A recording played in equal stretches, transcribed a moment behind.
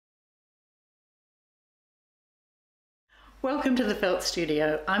Welcome to the Felt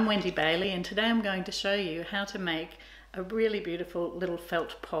Studio. I'm Wendy Bailey and today I'm going to show you how to make a really beautiful little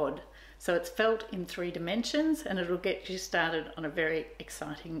felt pod. So it's felt in 3 dimensions and it'll get you started on a very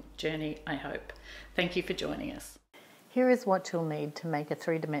exciting journey, I hope. Thank you for joining us. Here is what you'll need to make a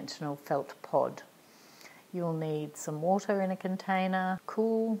 3-dimensional felt pod. You'll need some water in a container,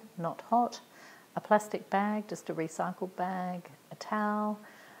 cool, not hot, a plastic bag, just a recycled bag, a towel,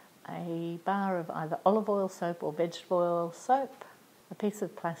 a bar of either olive oil soap or vegetable oil soap, a piece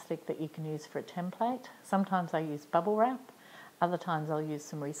of plastic that you can use for a template. Sometimes I use bubble wrap, other times I'll use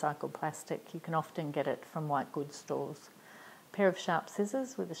some recycled plastic. You can often get it from white goods stores. A pair of sharp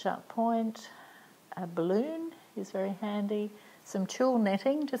scissors with a sharp point, a balloon is very handy, some tulle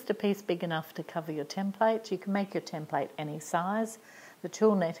netting, just a piece big enough to cover your template. You can make your template any size. The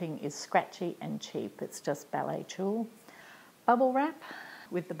tulle netting is scratchy and cheap, it's just ballet tulle. Bubble wrap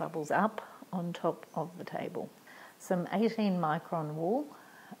with the bubbles up on top of the table. Some 18 micron wool.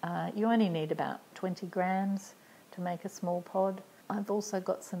 You only need about 20 grams to make a small pod. I've also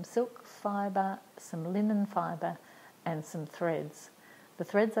got some silk fibre, some linen fibre and some threads. The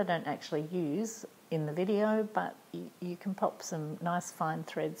threads I don't actually use in the video, but you can pop some nice fine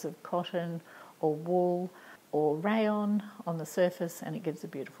threads of cotton or wool or rayon on the surface and it gives a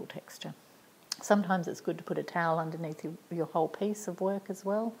beautiful texture. Sometimes it's good to put a towel underneath your whole piece of work as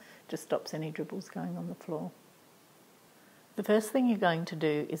well. Just stops any dribbles going on the floor. The first thing you're going to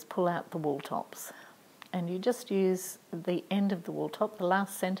do is pull out the wool tops. And you just use the end of the wool top, the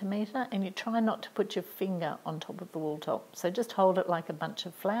last centimetre, and you try not to put your finger on top of the wool top. So just hold it like a bunch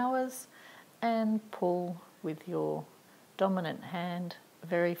of flowers and pull with your dominant hand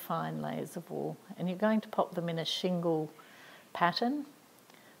very fine layers of wool. And you're going to pop them in a shingle pattern.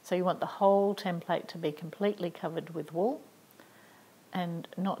 So you want the whole template to be completely covered with wool and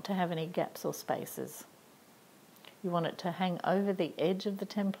not to have any gaps or spaces. You want it to hang over the edge of the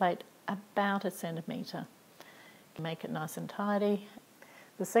template about 1 centimetre. Make it nice and tidy.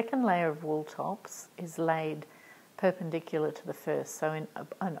 The second layer of wool tops is laid perpendicular to the first, so in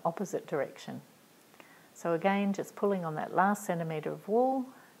an opposite direction. So again, just pulling on that last centimetre of wool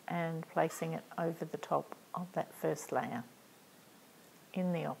and placing it over the top of that first layer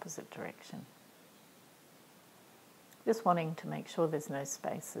in the opposite direction. Just wanting to make sure there's no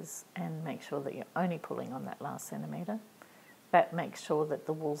spaces and make sure that you're only pulling on that last centimetre. That makes sure that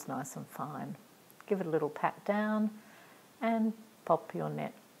the wool's nice and fine. Give it a little pat down and pop your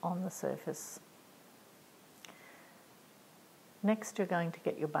net on the surface. Next you're going to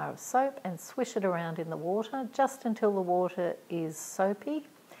get your bar of soap and swish it around in the water just until the water is soapy.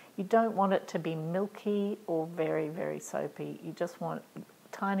 You don't want it to be milky or very, very soapy. You just want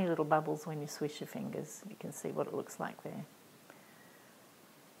tiny little bubbles when you swish your fingers. You can see what it looks like there.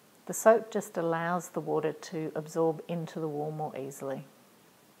 The soap just allows the water to absorb into the wool more easily.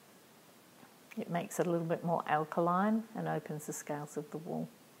 It makes it a little bit more alkaline and opens the scales of the wool.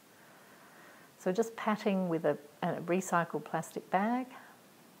 So just patting with a recycled plastic bag,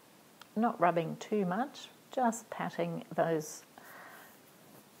 not rubbing too much, just patting those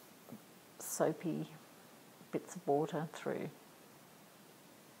soapy bits of water through.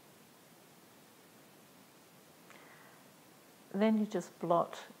 Then you just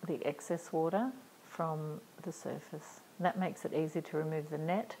blot the excess water from the surface. That makes it easy to remove the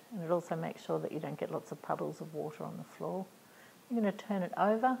net, and it also makes sure that you don't get lots of puddles of water on the floor. You're going to turn it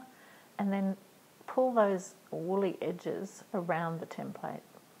over and then pull those woolly edges around the template.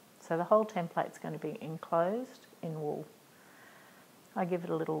 So the whole template's going to be enclosed in wool. I give it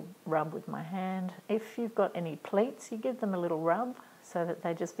a little rub with my hand. If you've got any pleats, you give them a little rub so that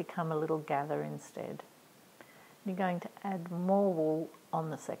they just become a little gather instead. You're going to add more wool on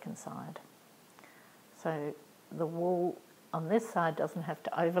the second side. So the wool on this side doesn't have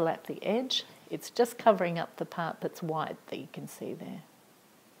to overlap the edge. It's just covering up the part that's white that you can see there.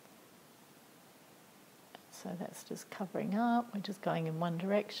 So that's just covering up. We're just going in one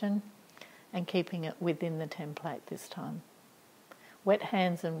direction and keeping it within the template this time. Wet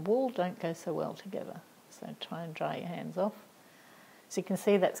hands and wool don't go so well together, so try and dry your hands off. So you can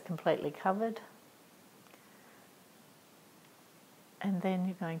see that's completely covered. And then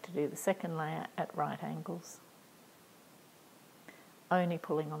you're going to do the second layer at right angles, only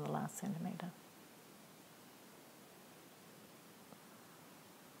pulling on the last centimetre.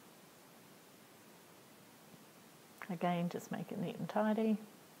 Again, just make it neat and tidy,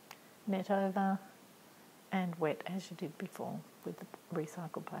 net over, and wet as you did before with the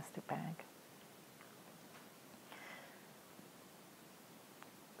recycled plastic bag.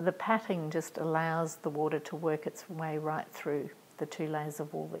 The patting just allows the water to work its way right through the 2 layers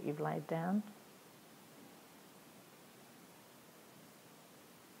of wool that you've laid down.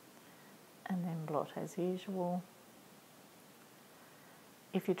 and then blot as usual.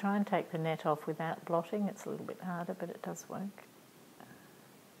 If you try and take the net off without blotting, it's a little bit harder, but it does work.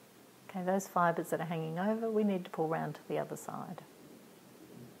 Okay, those fibres that are hanging over, we need to pull round to the other side.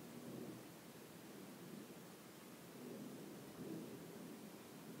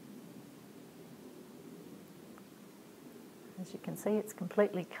 As you can see, it's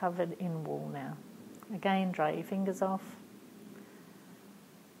completely covered in wool now. Again, dry your fingers off.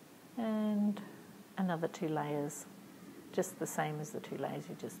 And another 2 layers, just the same as the 2 layers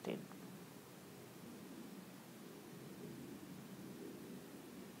you just did.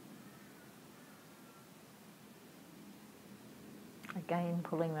 Again,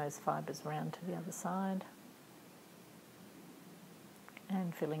 pulling those fibres round to the other side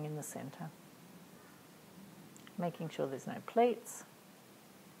and filling in the centre. Making sure there's no pleats.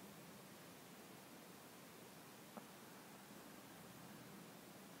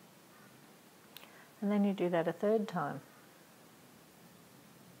 And then you do that a 3rd time.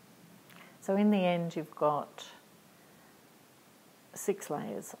 So in the end you've got 6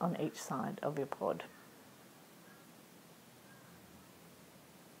 layers on each side of your pod.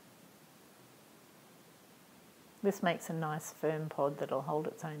 This makes a nice firm pod that'll hold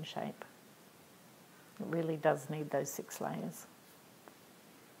its own shape. It really does need those 6 layers.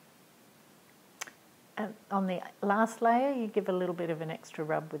 And on the last layer you give a little bit of an extra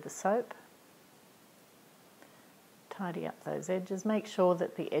rub with the soap. Tidy up those edges. Make sure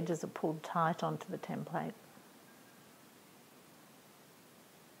that the edges are pulled tight onto the template.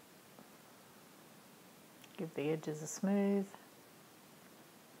 Give the edges a smooth.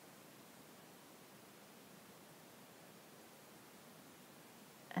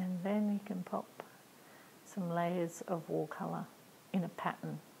 And then you can pop some layers of wool colour in a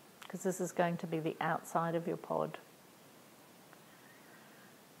pattern, because this is going to be the outside of your pod.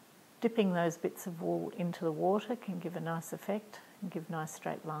 Dipping those bits of wool into the water can give a nice effect and give nice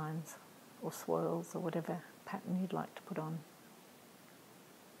straight lines or swirls or whatever pattern you'd like to put on.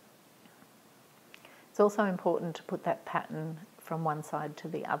 It's also important to put that pattern from one side to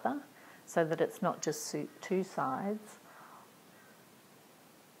the other so that it's not just 2 sides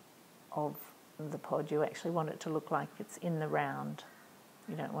of the pod. You actually want it to look like it's in the round.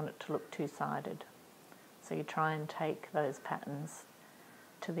 You don't want it to look 2-sided. So you try and take those patterns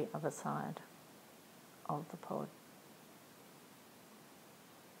to the other side of the pod.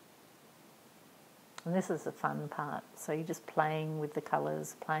 And this is the fun part. So you're just playing with the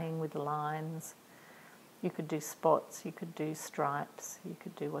colours, playing with the lines. You could do spots, you could do stripes, you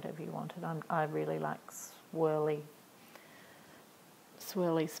could do whatever you wanted. I really like swirly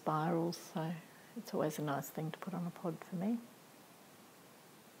spirals, so it's always a nice thing to put on a pod for me.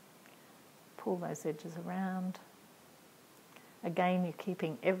 Pull those edges around. Again, you're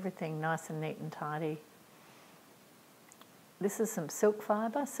keeping everything nice and neat and tidy. This is some silk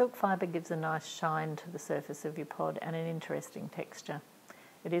fibre. Silk fibre gives a nice shine to the surface of your pod and an interesting texture.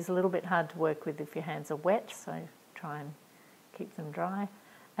 It is a little bit hard to work with if your hands are wet, so try and keep them dry.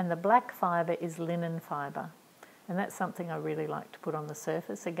 And the black fibre is linen fibre, and that's something I really like to put on the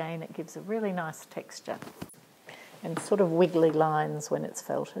surface. Again, it gives a really nice texture and sort of wiggly lines when it's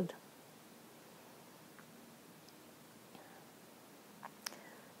felted.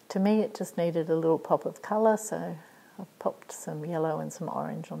 To me, it just needed a little pop of colour, so I've popped some yellow and some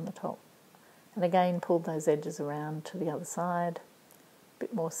orange on the top. And again, pulled those edges around to the other side. A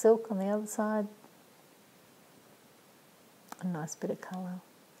bit more silk on the other side. A nice bit of colour.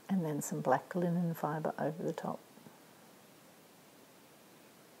 And then some black linen fibre over the top.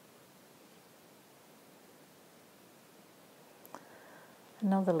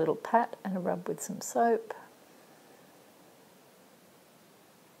 Another little pat and a rub with some soap.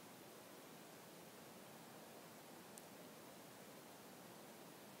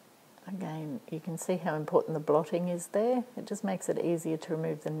 Again, you can see how important the blotting is there. It just makes it easier to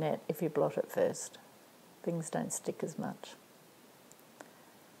remove the net if you blot it first. Things don't stick as much.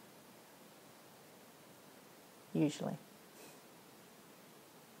 Usually.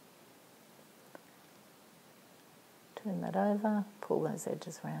 Turn that over, pull those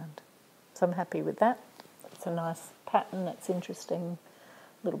edges round. So I'm happy with that. It's a nice pattern, it's interesting.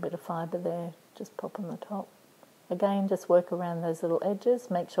 A little bit of fibre there, just pop on the top. Again, just work around those little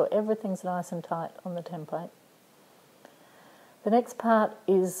edges. Make sure everything's nice and tight on the template. The next part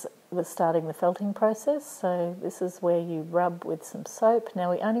is starting the felting process. So this is where you rub with some soap.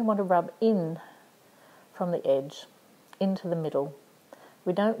 Now we only want to rub in from the edge into the middle.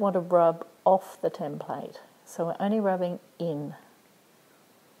 We don't want to rub off the template. So we're only rubbing in.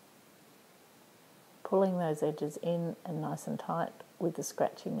 Pulling those edges in and nice and tight with the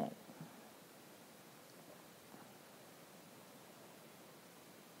scratchy net.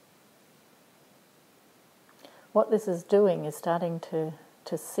 What this is doing is starting to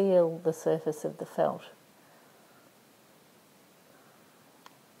seal the surface of the felt.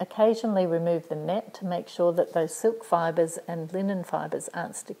 Occasionally remove the net to make sure that those silk fibres and linen fibres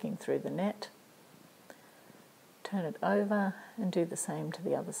aren't sticking through the net. Turn it over and do the same to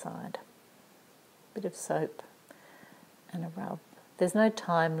the other side. Bit of soap and a rub. There's no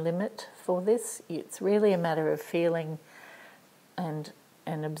time limit for this. It's really a matter of feeling and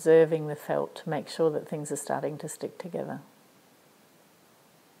observing the felt to make sure that things are starting to stick together.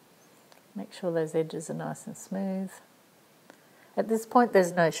 Make sure those edges are nice and smooth. At this point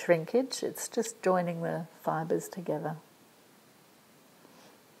there's no shrinkage, it's just joining the fibres together.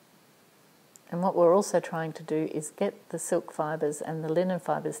 And what we're also trying to do is get the silk fibres and the linen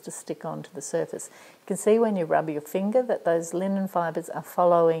fibres to stick onto the surface. You can see when you rub your finger that those linen fibres are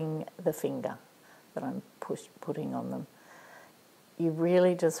following the finger that I'm putting on them. You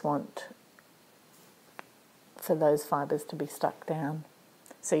really just want for those fibres to be stuck down.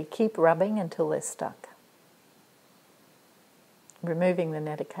 So you keep rubbing until they're stuck. Removing the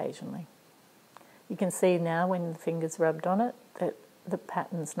net occasionally. You can see now when the finger's rubbed on it that the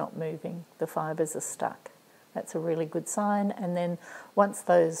pattern's not moving, the fibres are stuck. That's a really good sign, and then once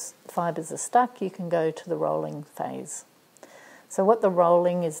those fibres are stuck you can go to the rolling phase. So what the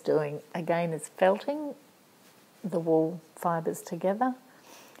rolling is doing again is felting the wool fibres together,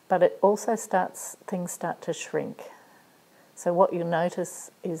 but it also things start to shrink. So what you'll notice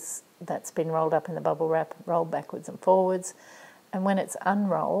is that's been rolled up in the bubble wrap, rolled backwards and forwards, and when it's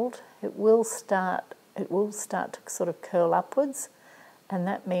unrolled it will start to sort of curl upwards, and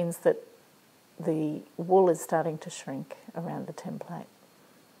that means that the wool is starting to shrink around the template.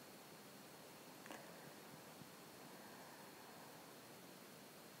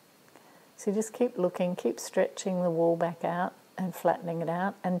 So you just keep looking, keep stretching the wool back out and flattening it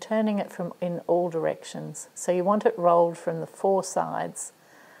out and turning it from in all directions. So you want it rolled from the four sides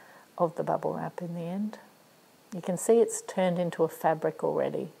of the bubble wrap in the end. You can see it's turned into a fabric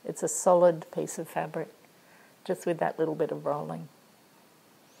already. It's a solid piece of fabric just with that little bit of rolling.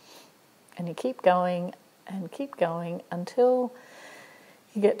 And you keep going and keep going until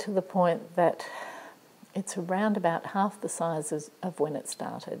you get to the point that it's around about half the size of when it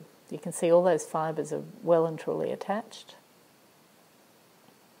started. You can see all those fibres are well and truly attached.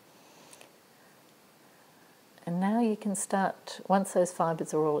 And now you can start, once those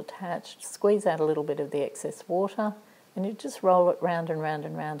fibres are all attached, squeeze out a little bit of the excess water and you just roll it round and round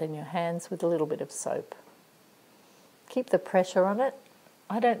and round in your hands with a little bit of soap. Keep the pressure on it.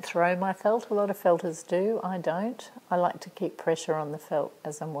 I don't throw my felt, a lot of felters do, I don't. I like to keep pressure on the felt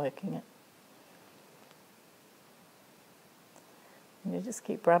as I'm working it. And you just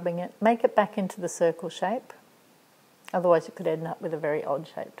keep rubbing it. Make it back into the circle shape, otherwise you could end up with a very odd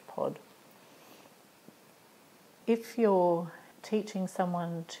shaped pod. If you're teaching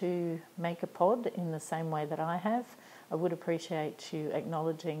someone to make a pod in the same way that I have, I would appreciate you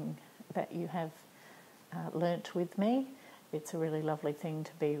acknowledging that you have learnt with me. It's a really lovely thing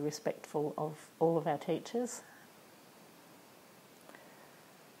to be respectful of all of our teachers.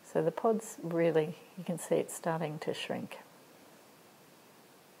 So the pod's really, you can see it's starting to shrink.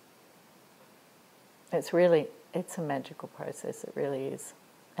 It's a magical process, it really is.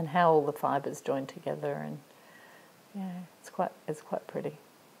 And how all the fibres join together, and yeah, it's quite pretty.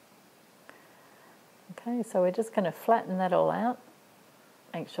 Okay, so we're just going to flatten that all out,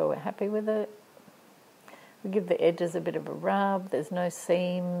 make sure we're happy with it. We give the edges a bit of a rub, there's no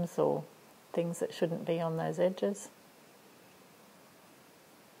seams or things that shouldn't be on those edges.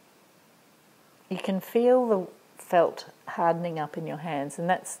 You can feel the felt hardening up in your hands, and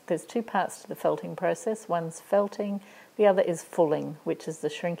there's two parts to the felting process. One's felting, the other is fulling, which is the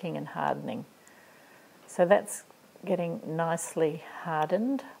shrinking and hardening. So that's getting nicely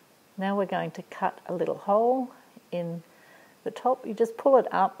hardened. Now we're going to cut a little hole in the top. You just pull it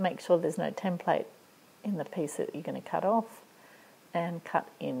up, make sure there's no template in the piece that you're going to cut off, and cut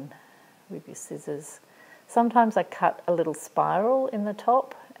in with your scissors. Sometimes I cut a little spiral in the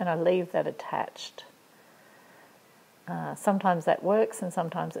top and I leave that attached. Sometimes that works and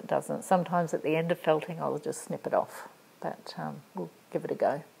sometimes it doesn't. Sometimes at the end of felting I'll just snip it off, but we'll give it a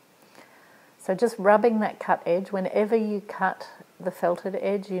go. So just rubbing that cut edge. Whenever you cut the felted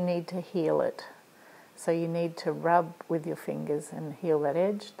edge you need to heel it. So you need to rub with your fingers and heel that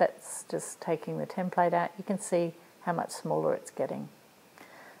edge. That's just taking the template out. You can see how much smaller it's getting.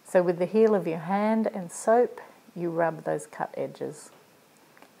 So with the heel of your hand and soap you rub those cut edges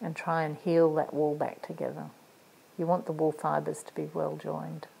and try and heel that wool back together. You want the wool fibres to be well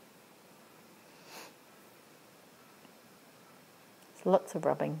joined. So lots of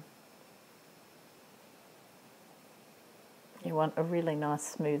rubbing. You want a really nice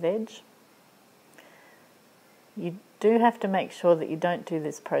smooth edge. You do have to make sure that you don't do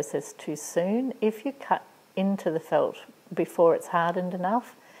this process too soon. If you cut into the felt before it's hardened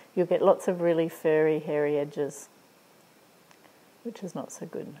enough, you'll get lots of really furry, hairy edges, which is not so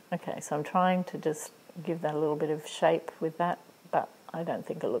good. Okay, so I'm trying to just give that a little bit of shape with that, but I don't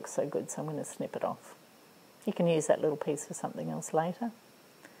think it looks so good, so I'm going to snip it off. You can use that little piece for something else later,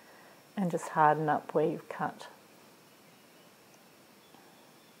 and just harden up where you've cut.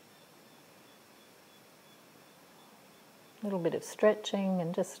 A little bit of stretching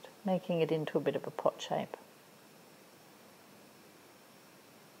and just making it into a bit of a pot shape.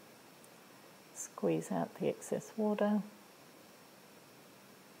 Squeeze out the excess water.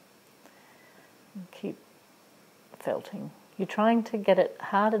 And keep felting. You're trying to get it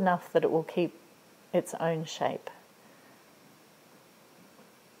hard enough that it will keep its own shape.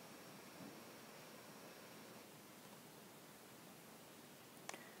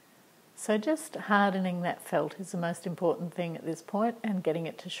 So just hardening that felt is the most important thing at this point, and getting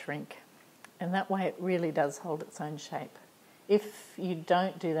it to shrink. And that way it really does hold its own shape. If you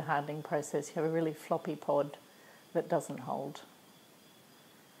don't do the hardening process, you have a really floppy pod that doesn't hold.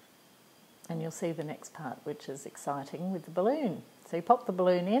 And you'll see the next part, which is exciting, with the balloon. So you pop the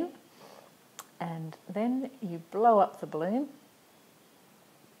balloon in, and then you blow up the balloon.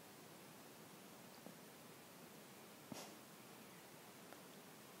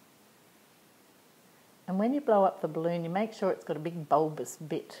 And when you blow up the balloon, you make sure it's got a big bulbous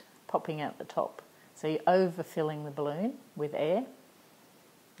bit popping out the top. So you're overfilling the balloon with air.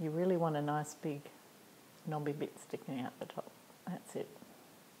 You really want a nice big knobby bit sticking out the top. That's it.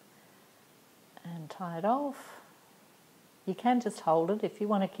 And tie it off. You can just hold it. If you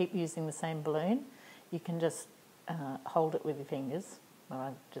want to keep using the same balloon, you can just hold it with your fingers. Well,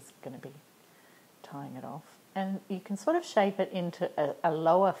 I'm just going to be tying it off. And you can sort of shape it into a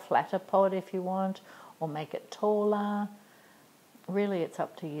lower, flatter pod if you want, or make it taller. Really, it's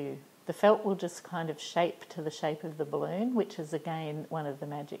up to you. The felt will just kind of shape to the shape of the balloon, which is again one of the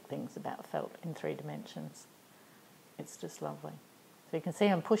magic things about felt in 3 dimensions. It's just lovely. So you can see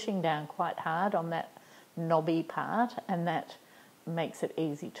I'm pushing down quite hard on that knobby part, and that makes it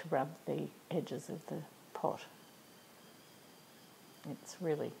easy to rub the edges of the pot. It's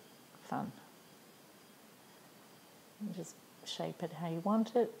really fun. You just shape it how you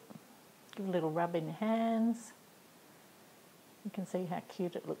want it. Give a little rub in your hands. You can see how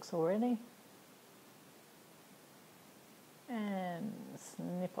cute it looks already. And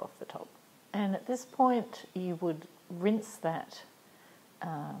snip off the top. And at this point you would rinse that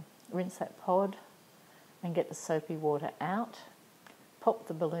pod and get the soapy water out. Pop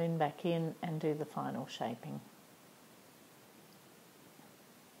the balloon back in and do the final shaping.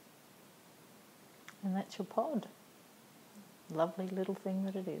 And that's your pod. Lovely little thing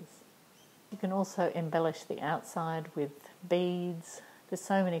that it is. You can also embellish the outside with beads. There's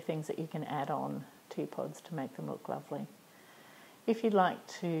so many things that you can add on to your pods to make them look lovely. If you'd like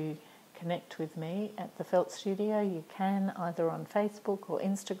to connect with me at the Felt Studio, you can either on Facebook or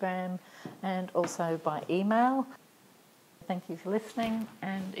Instagram, and also by email. Thank you for listening,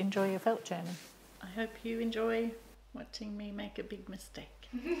 and enjoy your felt journey. I hope you enjoy watching me make a big mistake.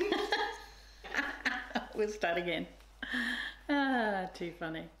 We'll start again. Too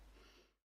funny.